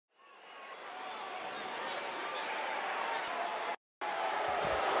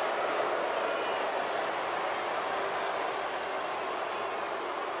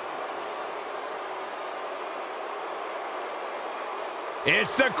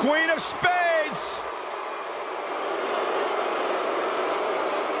It's the Queen of Spades.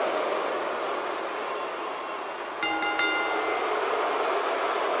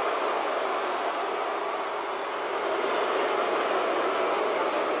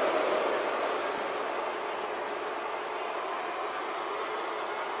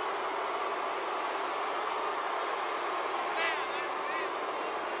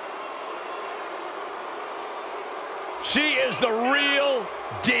 She is the real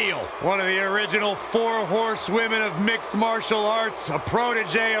deal. One of the original 4 horsewomen of mixed martial arts, a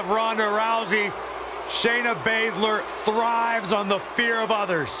protege of Ronda Rousey. Shayna Baszler thrives on the fear of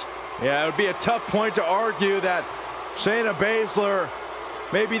others. Yeah, it would be a tough point to argue that Shayna Baszler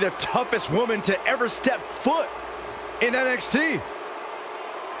may be the toughest woman to ever step foot in NXT.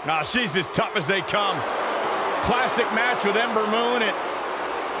 She's as tough as they come. Classic match with Ember Moon at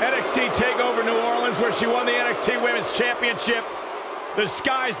NXT TakeOver New Orleans, where she won the NXT Women's Championship. The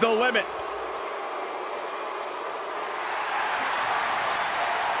sky's the limit.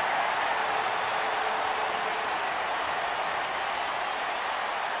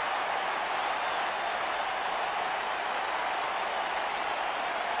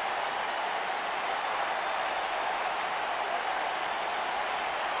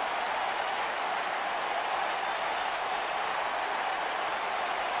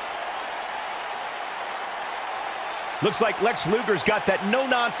 Looks like Lex Luger's got that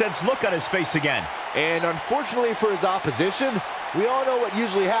no-nonsense look on his face again. And unfortunately for his opposition, we all know what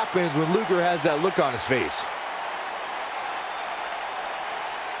usually happens when Luger has that look on his face.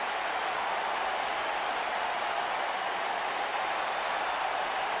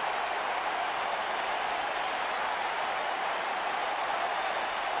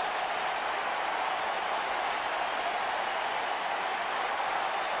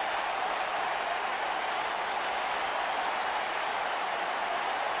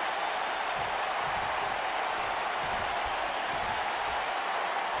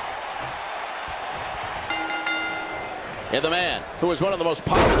 And the man who was one of the most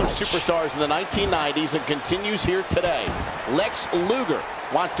popular superstars in the 1990s and continues here today, Lex Luger,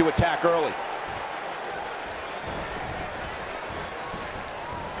 wants to attack early.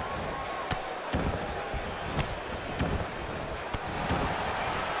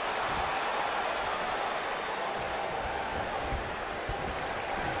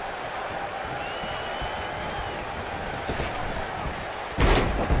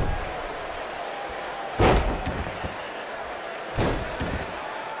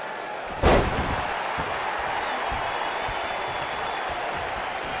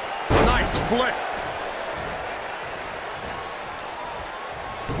 Flick.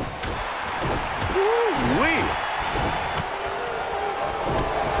 Woo-wee.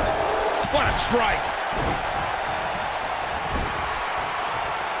 What a strike.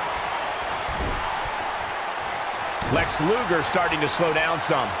 Lex Luger starting to slow down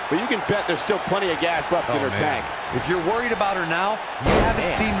some. But you can bet there's still plenty of gas left in her tank. If you're worried about her now, you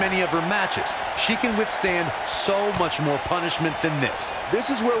haven't seen many of her matches. She can withstand so much more punishment than this. This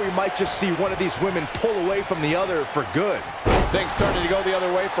is where we might just see one of these women pull away from the other for good. Things starting to go the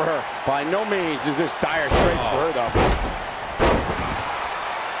other way for her. By no means is this dire straits for her, though.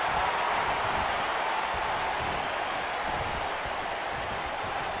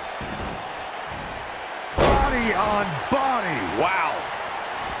 On body. Wow.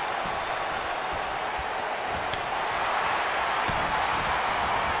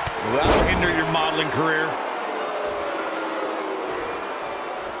 Well, that'll hinder your modeling career.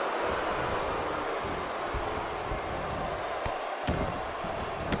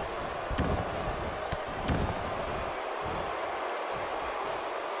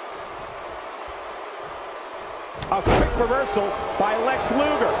 A quick reversal by Lex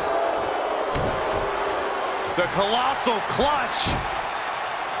Luger. The colossal clutch.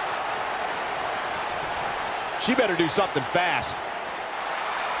 She better do something fast.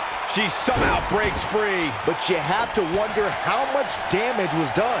 She somehow breaks free. But you have to wonder how much damage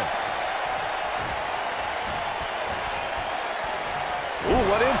was done. Ooh,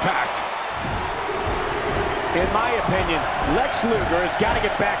 what impact. In my opinion, Lex Luger has got to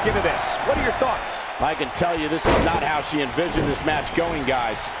get back into this. What are your thoughts? I can tell you this is not how she envisioned this match going,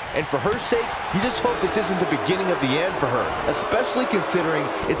 guys. And for her sake, you just hope this isn't the beginning of the end for her, especially considering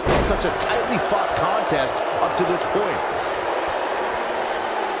it's been such a tightly fought contest up to this point.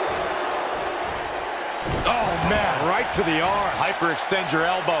 Oh, man, right to the arm. Hyperextend your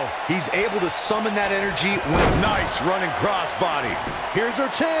elbow. He's able to summon that energy with a nice running crossbody. Here's her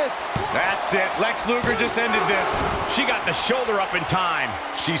chance. That's it. Lex Luger just ended this. She got the shoulder up in time.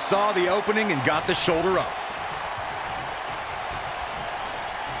 She saw the opening and got the shoulder up.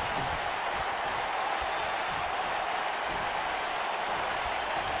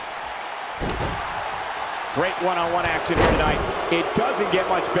 Great one-on-one action here tonight. It doesn't get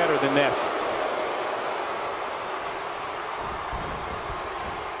much better than this.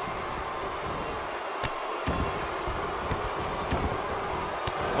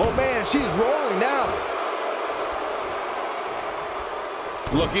 Oh man, she's rolling now.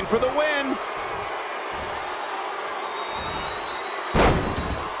 Looking for the win.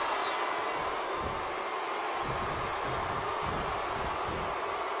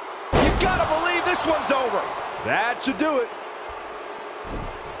 You gotta believe this one's over. That should do it.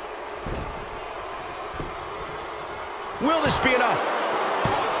 Will this be enough?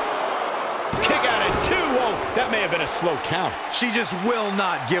 Kick out at 2. Whoa, that may have been a slow count. She just will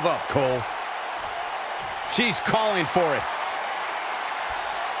not give up, Cole. She's calling for it.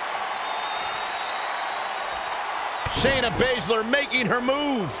 Shayna Baszler making her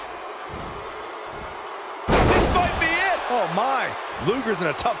move. This might be it. Oh my, Luger's in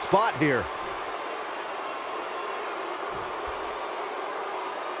a tough spot here.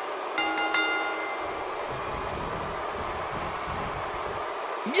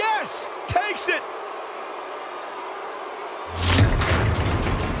 Yes, takes it.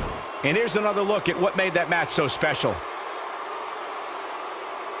 And here's another look at what made that match so special.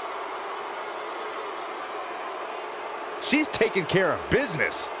 She's taking care of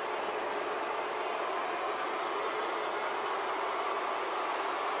business.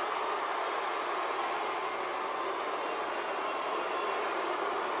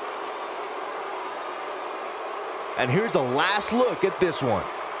 And here's a last look at this one.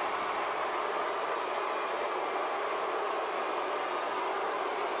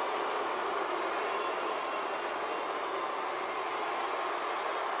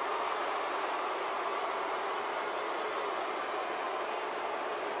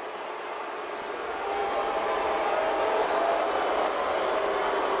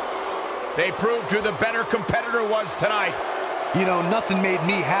 They proved who the better competitor was tonight. You know, nothing made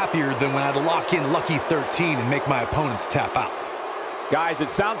me happier than when I had to lock in Lucky 13 and make my opponents tap out. Guys, it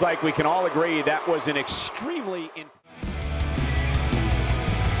sounds like we can all agree that was an extremely impressive